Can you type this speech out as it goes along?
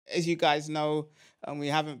as you guys know, we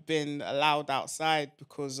haven't been allowed outside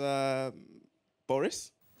because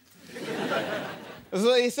Boris. That's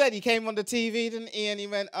what he said. He came on the TV, didn't he? And he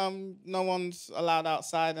went, no one's allowed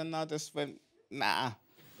outside. And I just went, nah.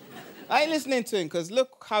 I ain't listening to him because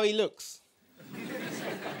look how he looks.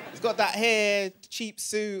 He's got that hair, cheap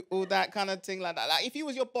suit, all that kind of thing like that. Like, if he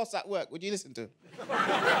was your boss at work, would you listen to him?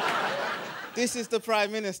 This is the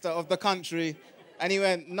Prime Minister of the country. And he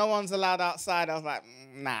went, no one's allowed outside. I was like,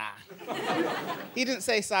 nah. He didn't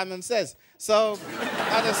say Simon Says. So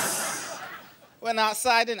I just went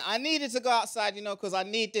outside and I needed to go outside, you know, because I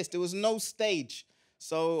need this. There was no stage.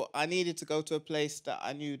 So I needed to go to a place that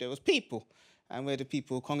I knew there was people. And where the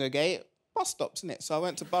people congregate, bus stops, innit? So I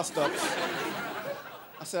went to bus stops.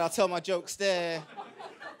 I said, I'll tell my jokes there.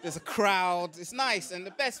 There's a crowd. It's nice. And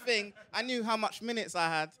the best thing, I knew how much minutes I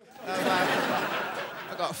had. I was like,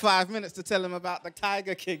 I got 5 minutes to tell them about the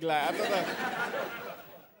Tiger King. Like, I don't know.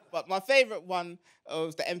 But my favourite one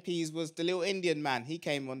of the MPs was the little Indian man. He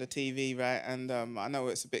came on the TV, right? And I know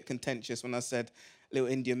it's a bit contentious when I said little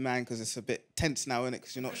Indian man because it's a bit tense now, isn't it?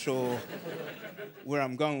 Because you're not sure where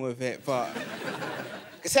I'm going with it. But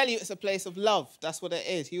I can tell you it's a place of love. That's what it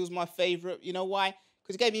is. He was my favourite. You know why?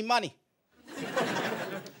 Because he gave me money.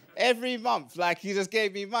 Every month, like, he just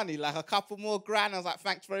gave me money, like a couple more grand. I was like,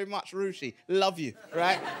 thanks very much, Rushi. Love you,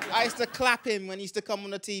 right? I used to clap him when he used to come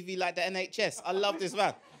on the TV like the NHS. I love this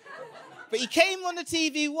man. But he came on the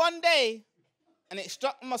TV one day, and it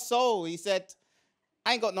struck my soul. He said,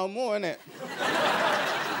 I ain't got no more, innit?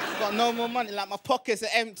 Got no more money. Like, my pockets are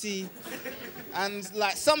empty. And,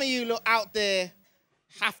 like, some of you look out there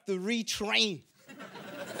have to retrain.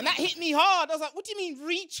 And that hit me hard. I was like, what do you mean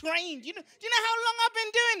retrained? Do you know how long I've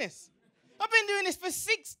been doing this? I've been doing this for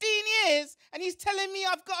 16 years, and he's telling me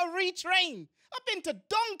I've got to retrain. I've been to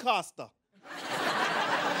Doncaster.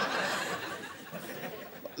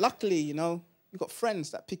 But luckily, you know, you've got friends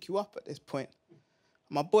that pick you up at this point.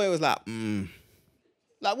 My boy was like,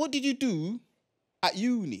 Like, what did you do at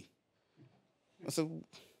uni? I said,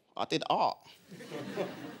 I did art.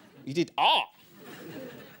 You did art?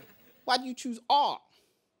 Why did you choose art?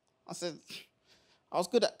 I said, I was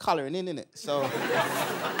good at colouring in, innit? So I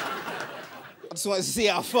just wanted to see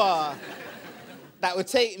how far that would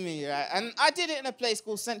take me, right? And I did it in a place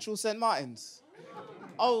called Central St. Martin's.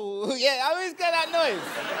 Oh, yeah, I always get that noise.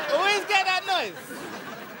 Always get that noise.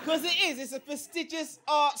 Because it's a prestigious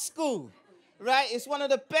art school, right? It's one of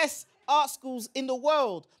the best art schools in the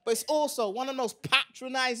world, but it's also one of the most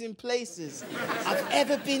patronising places I've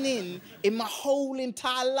ever been in my whole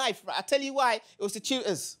entire life. Right? I tell you why, it was the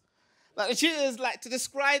tutors. Like, the tutors, like, to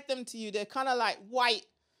describe them to you, they're kind of like white,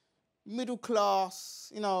 middle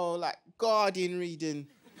class, you know, like Guardian reading,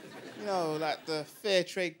 you know, like the fair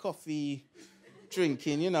trade coffee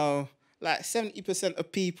drinking, you know, like 70%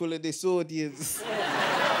 of people in this audience,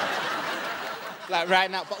 like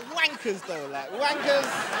right now, but wankers though, like wankers,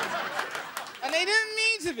 and they didn't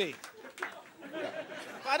mean to be.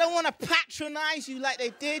 I don't want to patronise you like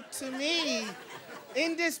they did to me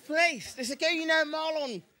in this place. They said, okay, you know,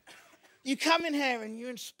 Marlon, you come in here and you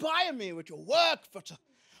inspire me with your work, but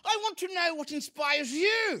I want to know what inspires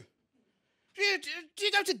you. Do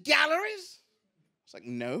you go to galleries? I was like,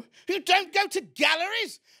 no. You don't go to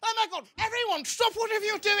galleries? Oh, my God, everyone, stop whatever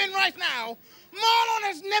you're doing right now. Marlon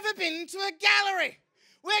has never been to a gallery.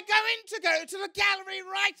 We're going to go to the gallery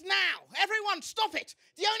right now. Everyone, stop it.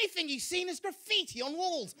 The only thing he's seen is graffiti on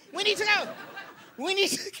walls. We need to go. We need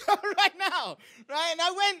to go right now, right? And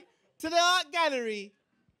I went to the art gallery.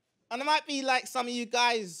 And it might be like some of you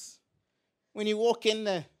guys, when you walk in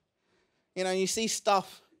there, you know, you see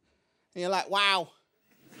stuff, and you're like, wow,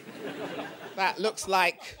 that looks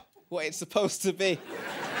like what it's supposed to be.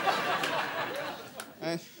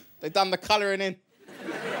 They've done the colouring in.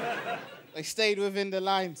 They stayed within the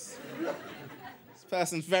lines. This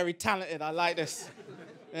person's very talented, I like this.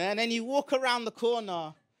 And then you walk around the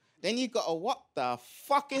corner, then you got a, what the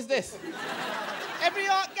fuck is this? Every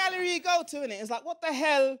art gallery you go to, innit, it's like, what the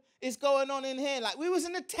hell is going on in here? Like, we was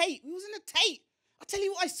in a Tate. I'll tell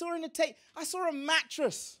you what I saw in the Tate. I saw a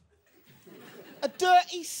mattress. A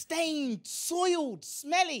dirty, stained, soiled,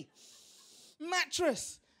 smelly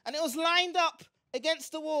mattress. And it was lined up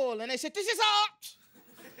against the wall. And they said, this is art.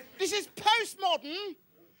 This is postmodern.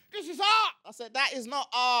 This is art. I said, that is not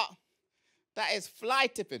art. That is fly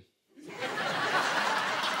tipping.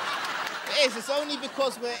 It is. It's only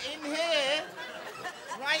because we're in here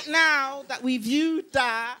right now that we viewed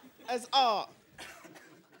that as art.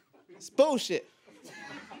 It's bullshit.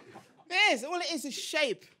 It is. All it is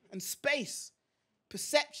shape and space,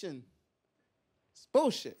 perception. It's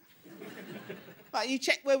bullshit. Like, you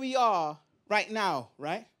check where we are right now,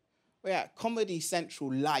 right? We're at Comedy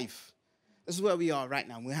Central Live. This is where we are right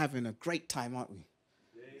now. We're having a great time, aren't we?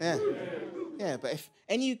 Yeah. Yeah, but if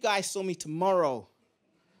any of you guys saw me tomorrow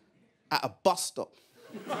at a bus stop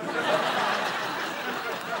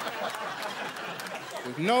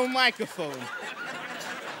with no microphone,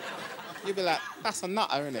 you'd be like, that's a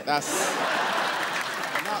nutter, isn't it? That's a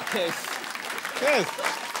nutcase. Yes.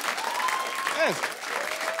 Yes.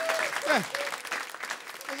 Yeah.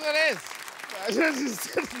 That's what it is.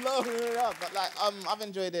 Just loading it up. But like, I've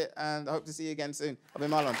enjoyed it and I hope to see you again soon. I've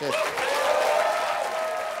been Marlon. Cheers.